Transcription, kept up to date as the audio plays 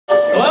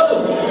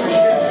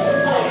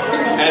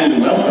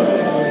and welcome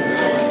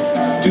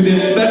to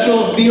this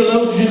special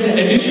Theologian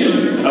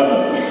edition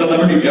of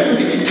Celebrity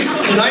Jeopardy.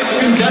 Tonight's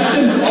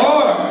contestants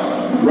are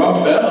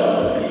Rob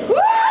Bell,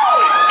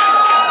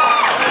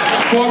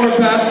 former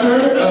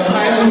pastor of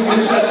highly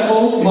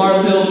successful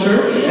Mars Hill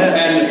Church,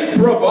 and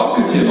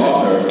provocative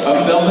author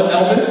of Velvet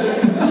Elvis,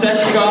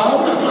 Sex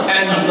God,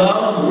 and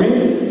Love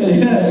Wins.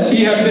 Yes.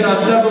 He has been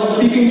on several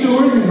speaking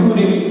tours,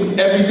 including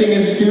Everything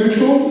is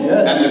Spiritual,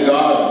 and The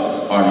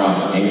Gods Are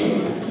Not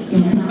Able.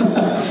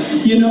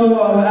 You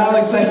know,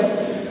 Alex,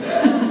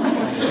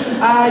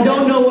 I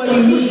don't know what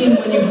you mean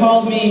when you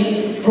called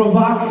me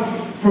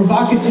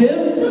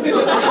provocative.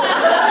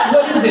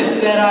 What is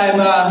it that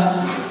I'm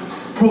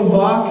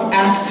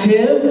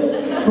provocative?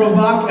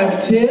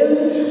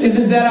 Is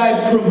it that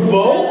I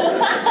provoke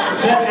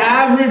the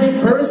average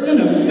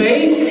person of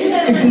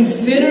faith to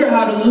consider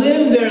how to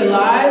live their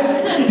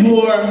lives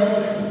more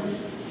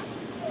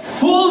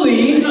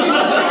fully with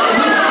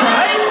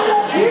Christ?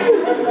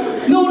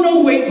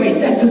 No, wait,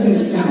 that doesn't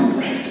sound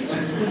right.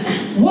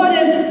 What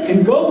if,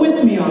 and go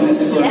with me on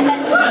this for a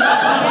minute.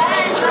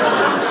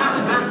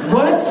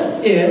 What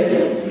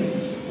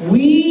if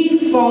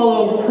we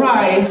follow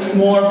Christ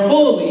more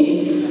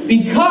fully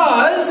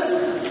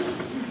because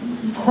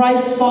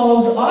Christ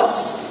follows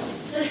us?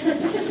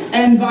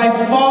 And by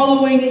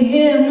following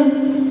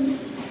Him,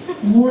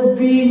 we're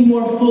being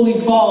more fully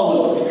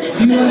followed.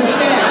 Do you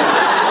understand?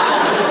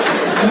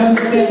 Do you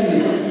understand me?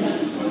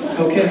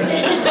 Okay.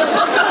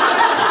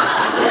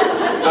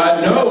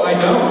 No, I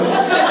don't.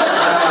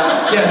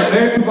 Yes,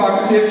 very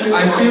provocative.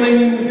 I'm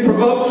feeling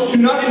provoked to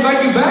not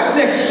invite you back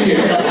next year.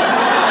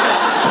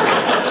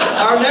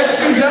 Our next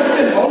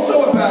contestant,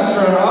 also a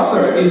pastor and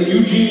author, is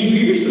Eugene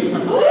Peterson.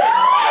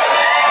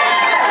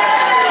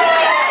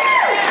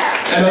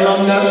 An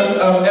alumnus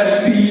of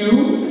SPU.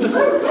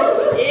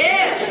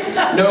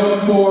 Known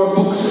for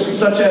books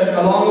such as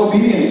A Long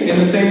Obedience in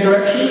the Same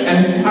Direction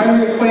and his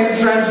highly acclaimed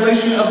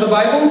translation of the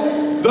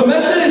Bible, The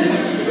Message,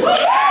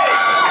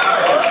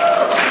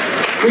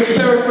 which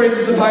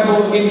paraphrases the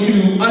Bible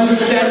into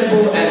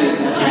understandable and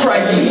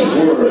striking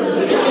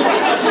words.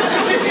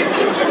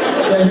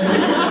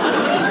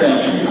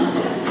 Thank you.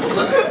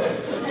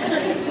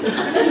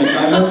 In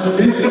my most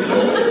recent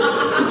book,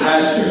 The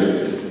Pastor,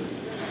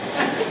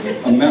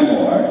 a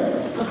memoir,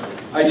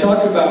 I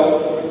talk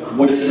about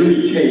what it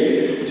really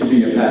takes to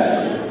be a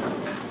pastor.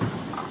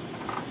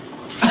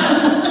 How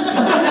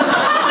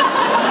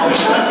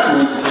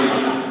pastoring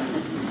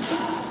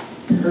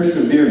takes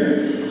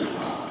perseverance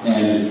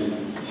and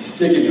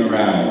sticking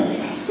around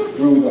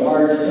through the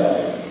hard stuff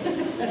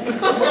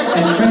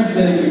and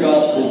translating the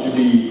gospel to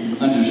be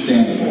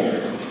understandable,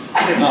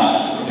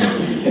 not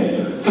simply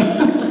hip.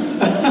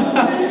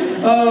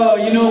 Oh,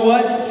 you know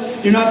what?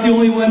 You're not the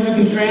only one who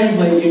can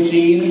translate,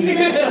 Eugene.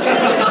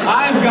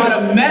 I've got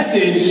a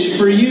message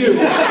for you.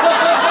 And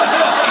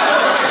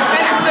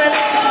it's that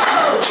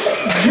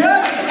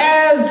just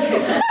as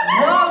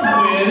Love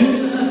Wins,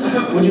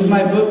 which is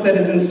my book that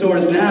is in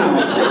stores now,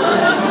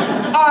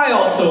 I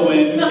also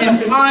win,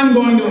 and I'm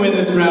going to win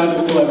this round of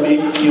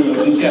Celebrity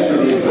Theologian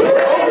Jeopardy.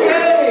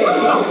 Okay! I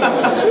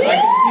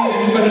can see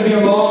this is going to be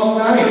a long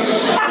night.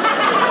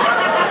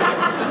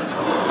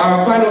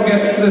 Our final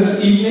guest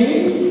this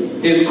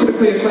evening is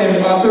critically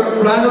acclaimed author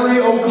Flannery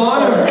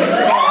O'Conner.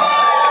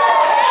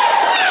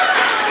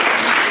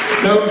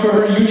 Known for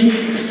her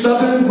unique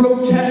southern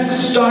grotesque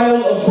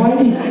style of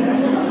writing.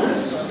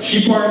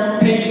 She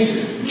paints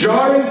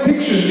jarring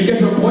pictures to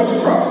get her point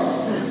across.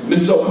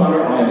 Mrs.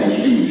 O'Conner, I am a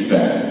huge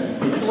fan.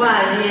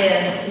 Why,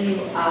 yes,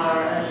 you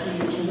are a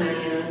huge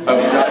man.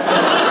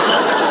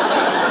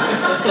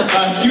 A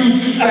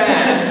huge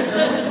fan.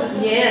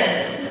 Yes,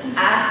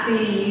 I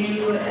see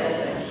you as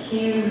a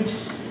huge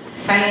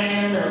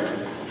fan of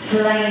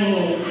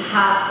flaming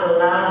hot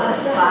lava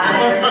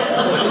fire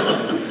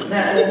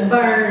that will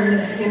burn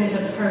into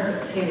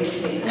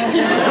perpetuity.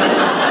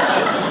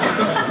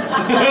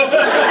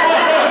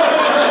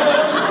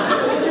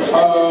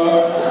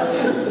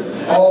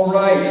 All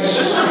right.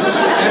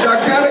 And our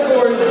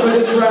categories for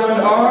this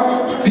round are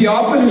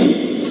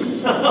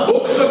theophanies,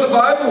 books of the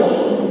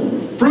Bible,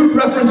 fruit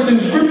referenced in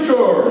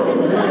Scripture,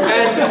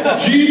 and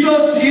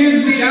Jesus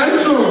is the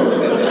answer.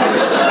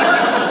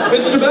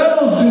 Mr.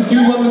 Bell, since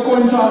you won the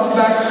coin toss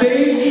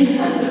backstage,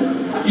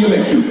 you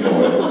may shoot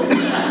forward.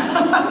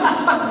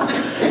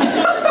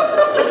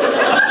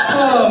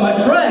 Oh, my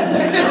friend,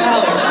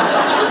 Alex.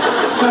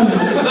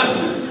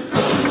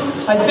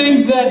 I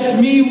think that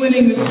me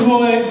winning this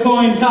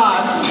coin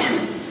toss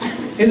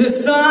is a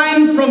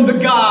sign from the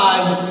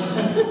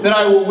gods that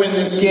I will win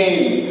this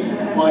game.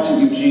 Watch it,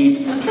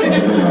 Eugene.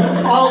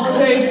 I'll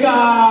take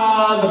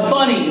the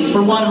funnies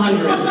for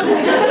 100.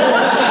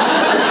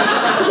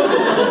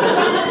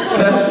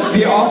 That's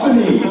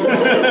theophanies.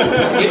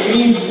 It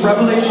means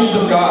revelations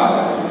of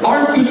God.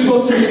 Aren't you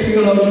supposed to be a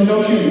theologian?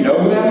 Don't you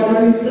know that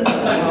already?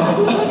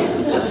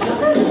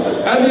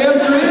 And the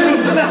answer is,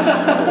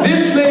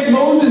 this made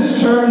Moses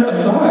turn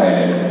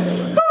aside.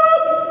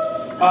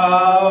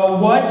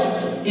 What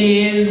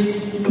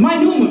is my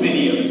Numa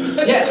videos?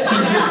 Yes,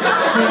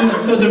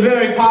 Those are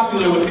very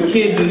popular with the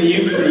kids in the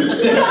youth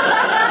groups.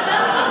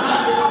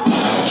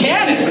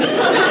 Cannons!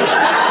 No,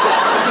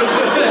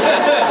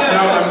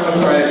 I'm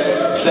sorry.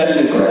 That is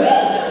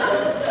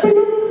incorrect.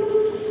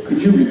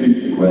 Could you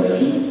repeat the question?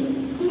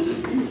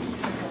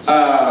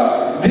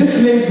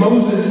 This made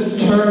Moses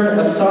turn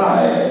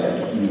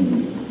aside.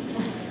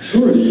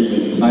 Surely it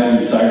was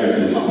Miley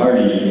Cyrus's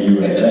party in the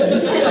USA.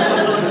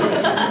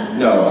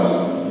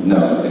 No,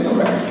 that's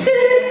incorrect.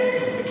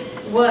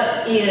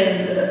 What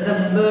is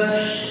the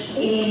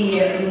bushy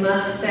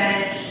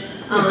mustache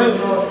on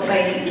your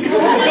face?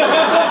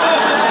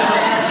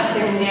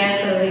 Asking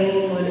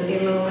gasoline would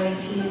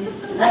immolate you.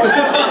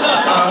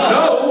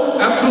 No,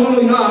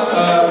 absolutely not.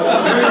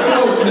 Very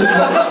close, Miss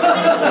Love.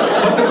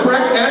 But the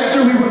correct answer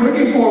we were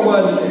looking for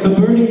was the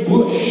burning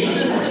bush.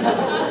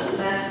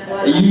 That's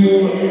what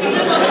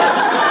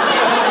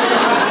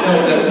No,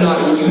 that's not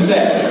what you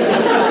said.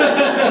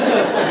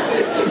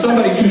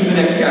 Somebody choose the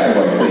next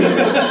category, please.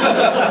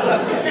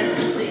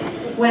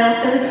 Well,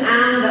 since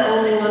I'm the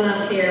only one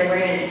up here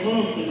wearing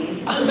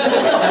panties, I'll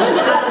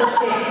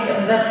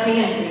take the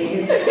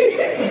panties,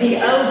 the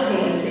old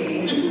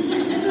panties,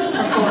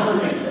 for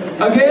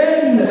 400.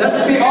 Again, that's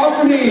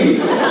Theophany.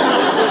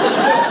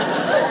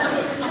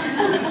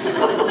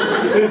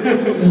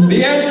 The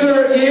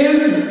answer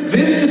is,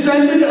 this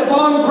descended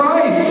upon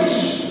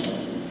Christ.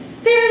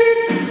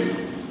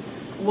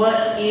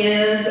 What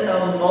is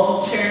a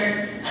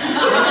vulture?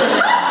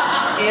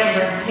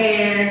 Ever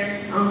hair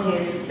on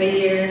his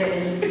beard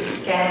and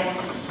scalp?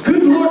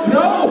 Good Lord,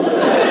 no!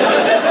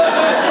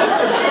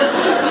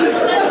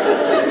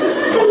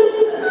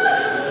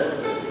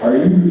 Are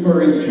you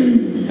referring to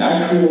the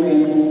actual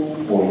animal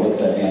or what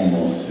the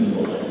animal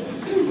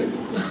symbolizes?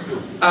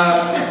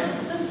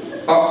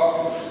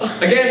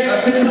 Again,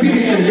 Mr.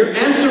 Peterson, your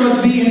answer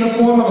must be in the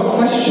form of a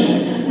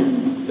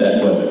question.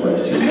 That was a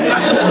question.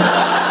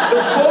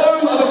 The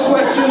form of a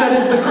question that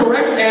is the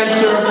correct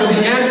answer for the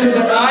answer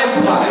that I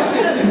applied.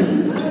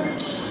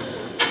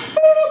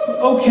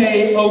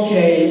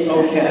 Okay.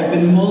 I've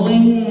been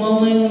mulling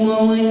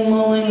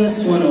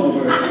this one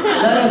over.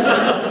 Let us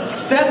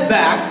step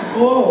back.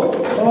 Oh.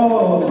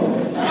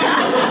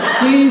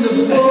 See the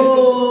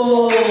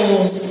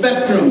full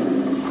spectrum.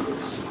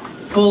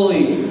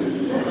 Fully.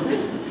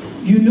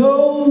 You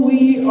know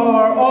we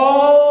are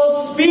all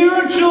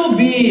spiritual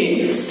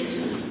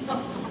beings.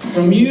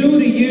 From you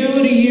to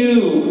you to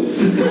you.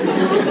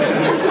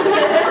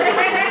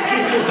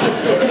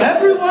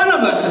 Every one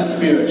of us is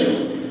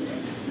spiritual.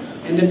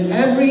 And if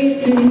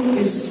everything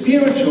is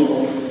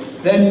spiritual,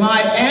 then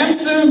my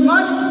answer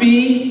must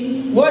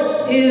be,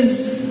 what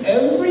is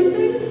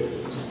everything?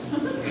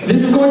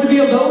 This is going to be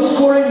a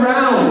low-scoring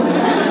round.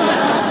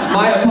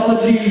 My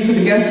apologies to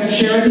the guest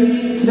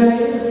charity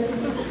today.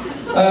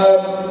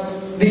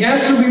 The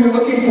answer we were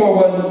looking for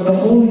was the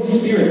Holy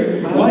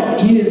Spirit.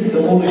 What is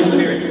the Holy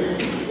Spirit?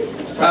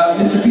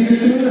 Mr.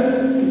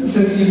 Peterson,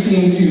 since you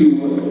seem to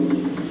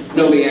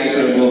know the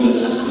answer, we'll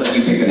just let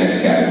you pick the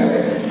next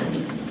category.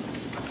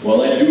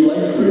 Well, I do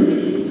like fruit.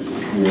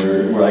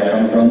 Where I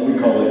come from, we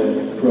call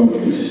it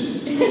produce.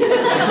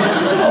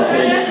 I'll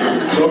take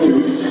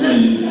produce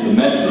in the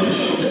message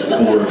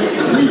for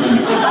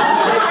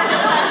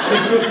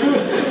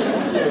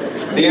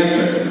 300. The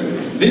answer.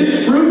 This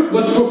fruit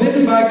was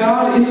forbidden by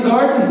God in the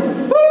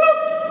garden.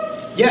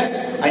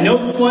 Yes, I know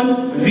this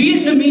one.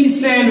 Vietnamese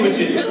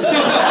sandwiches. Oh,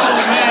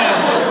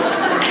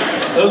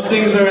 man. Those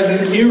things are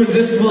as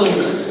irresistible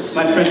as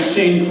my friend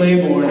Shane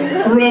Claiborne's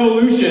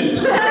revolution.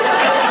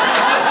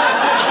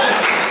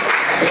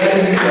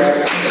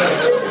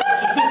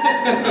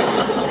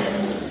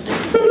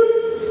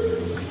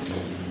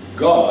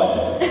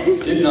 God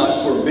did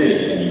not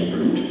forbid any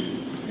fruit.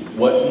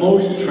 What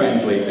most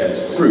translate as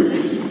fruit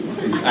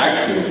is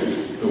actually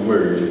the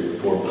word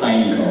for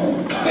pine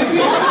cone.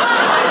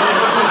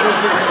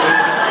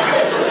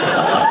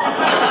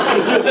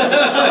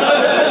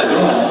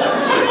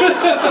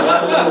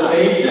 God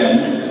forbade them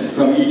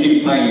from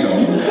eating pine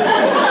cones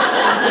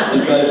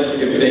because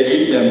if they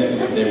ate them,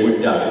 they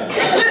would die.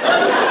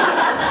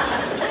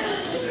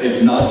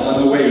 If not on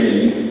the way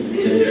in,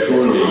 then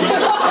surely.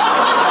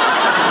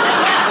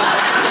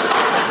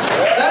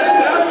 That is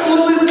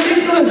absolutely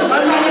ridiculous.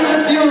 I'm not even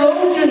a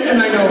theologian, and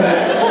I know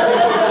that.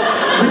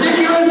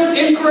 Ridiculous,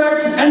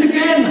 incorrect, and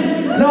again,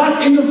 not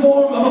in the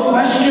form of a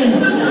question.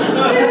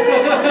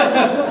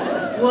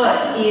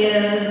 What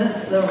is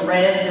the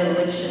red,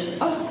 delicious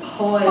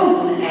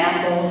poison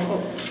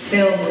apple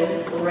filled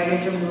with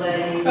razor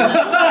blades,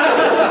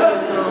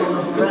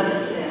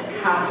 rusted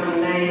copper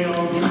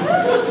nails?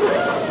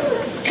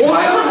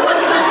 Why on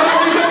earth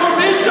would we never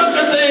made such a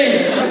thing?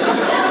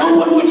 No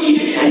one would eat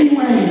it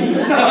anyway.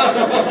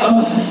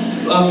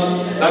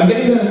 I'm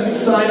getting a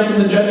sign from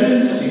the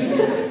judges.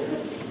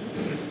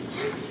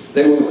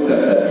 They will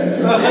accept that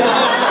answer.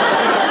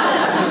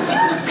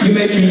 You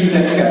may choose the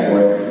next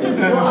category.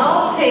 Well,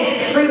 I'll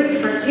take fruit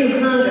for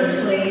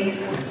 200, please.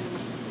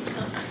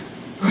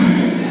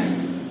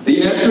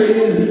 The answer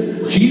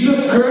is,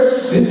 Jesus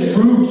cursed this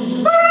fruit.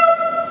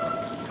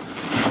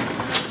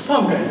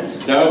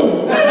 Pomegranates.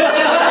 No.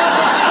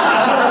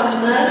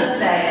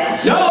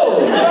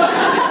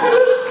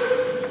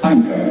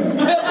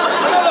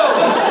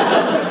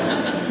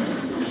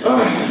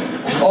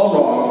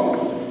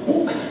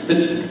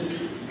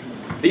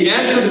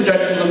 answer the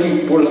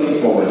judges were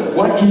looking for was,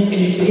 what is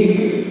a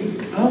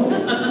fig? Oh.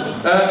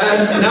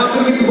 And now I'm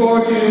going to give the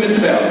board to Mr.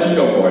 Bell. Just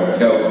go for it.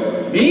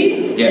 Go.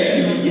 Me? Yes,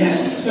 you.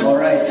 Yes, all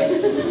right.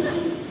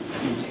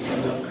 Let me take a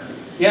look.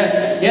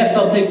 Yes,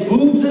 I'll take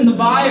boobs in the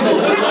Bible.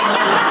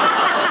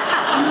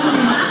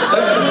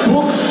 That's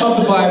books of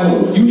the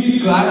Bible. You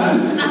need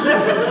glasses. I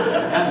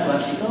have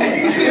glasses on.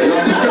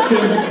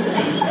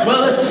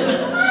 Well,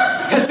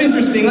 That's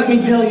interesting. Let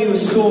me tell you a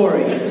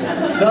story.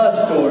 The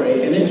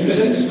story. An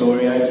interesting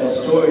story. I tell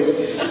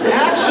stories.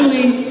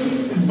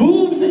 Actually,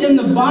 boobs in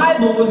the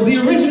Bible was the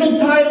original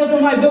title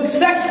for my book,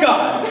 Sex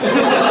God.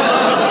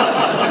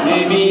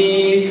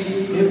 Maybe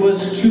it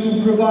was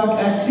too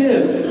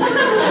provocative.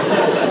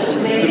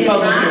 Maybe The my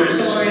publishers.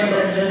 stories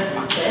are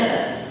just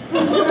dead.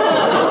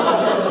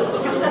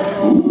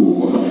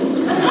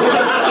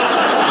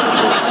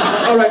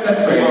 all right,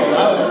 that's great.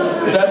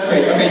 That's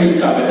great. Okay, you can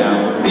stop it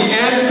now. The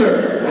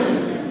answer.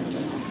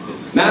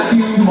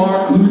 Matthew,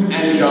 Mark, Luke,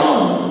 and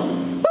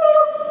John.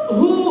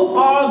 Who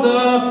are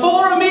the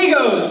four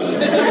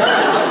amigos?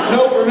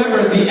 No,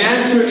 remember, the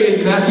answer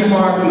is Matthew,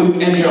 Mark, Luke,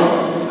 and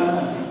John.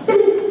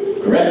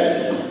 Correct.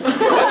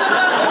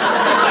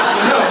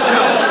 No.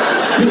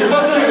 You're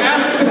supposed to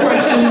ask the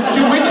question,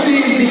 to which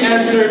seems the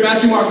answer,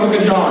 Matthew, Mark, Luke,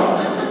 and John.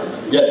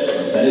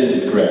 Yes, that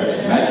is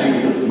correct.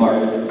 Matthew,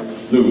 Mark,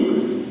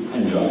 Luke,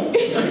 and John.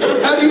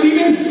 Have you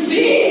even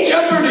seen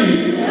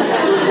Jeopardy?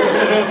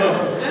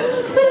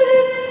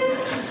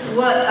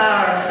 What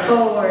are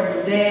four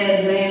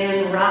dead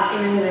men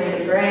rotting in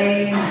their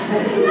graves,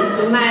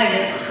 with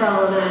maggots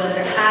crawling out of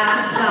their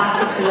eye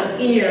sockets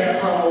and ear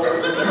holes?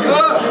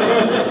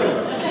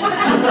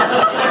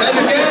 And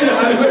again,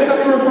 I'm going to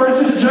have to refer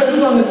to the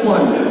judges on this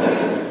one.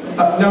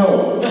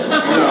 No.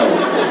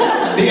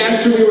 The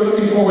answer we were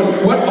looking for was,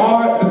 what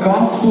are the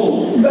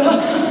Gospels?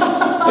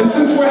 And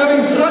since we're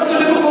having such a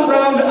difficult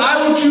round,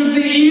 I will choose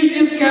the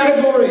easiest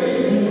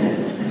category.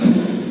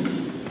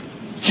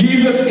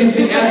 Jesus is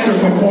the answer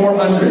for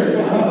 400.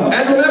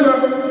 And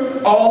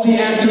remember, all the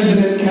answers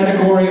in this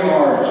category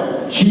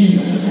are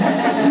Jesus.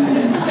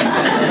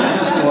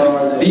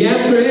 The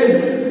answer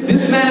is,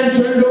 this man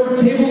turned over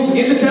tables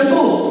in the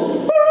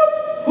temple.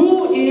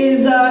 Who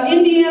is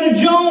Indiana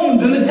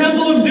Jones in the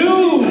Temple of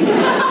Doom?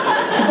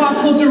 It's a pop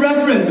culture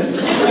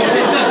reference.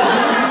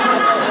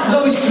 He's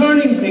always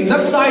turning things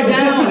upside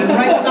down and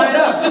right side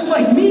up, just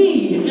like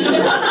me.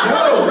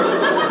 No.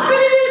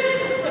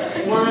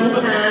 One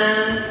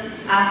time,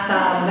 I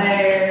saw a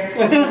bear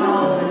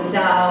holding a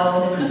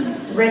dog,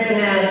 ripping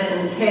out its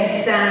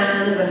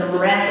intestines and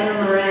wrapping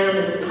them around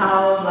his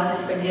paws like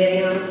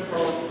spaghetti on a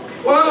fork.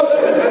 Well,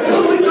 that's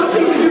absolutely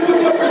nothing to do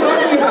with what we're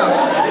talking about.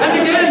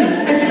 And again,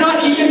 it's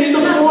not even in the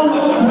form of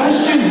a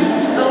question.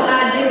 Oh,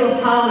 I do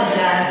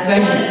apologize.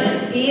 Thank you.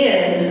 What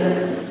is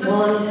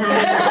one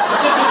time?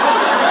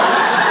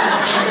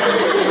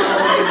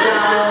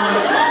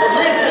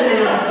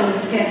 Ripping out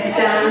its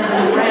intestines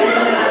and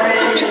wrapping it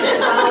around its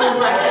paws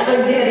like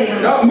spaghetti on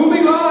a No,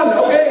 moving on.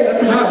 Okay,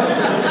 that's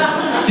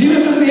enough.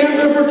 Jesus is the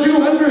answer for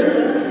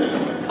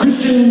 200.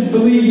 Christians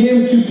believe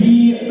him to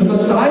be the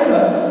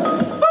Messiah.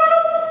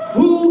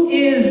 Who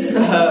is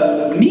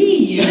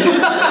me?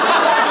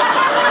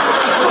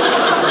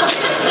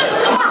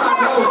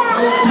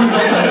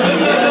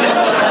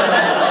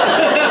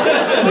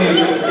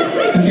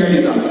 Please, security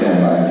is on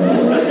standby.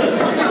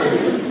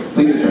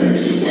 Please return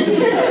your seat.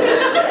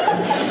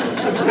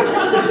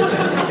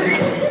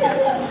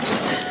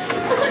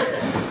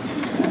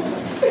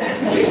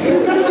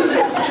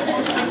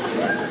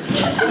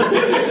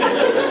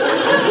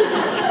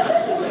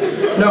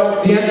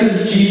 No, the answer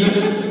is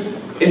Jesus.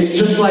 It's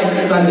just like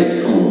Sunday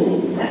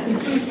school.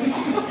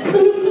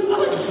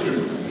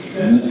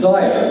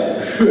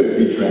 Messiah should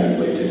be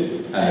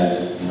translated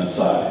as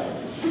Messiah.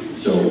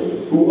 So,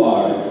 who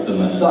are the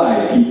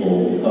Maasai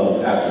people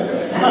of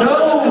Africa?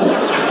 No!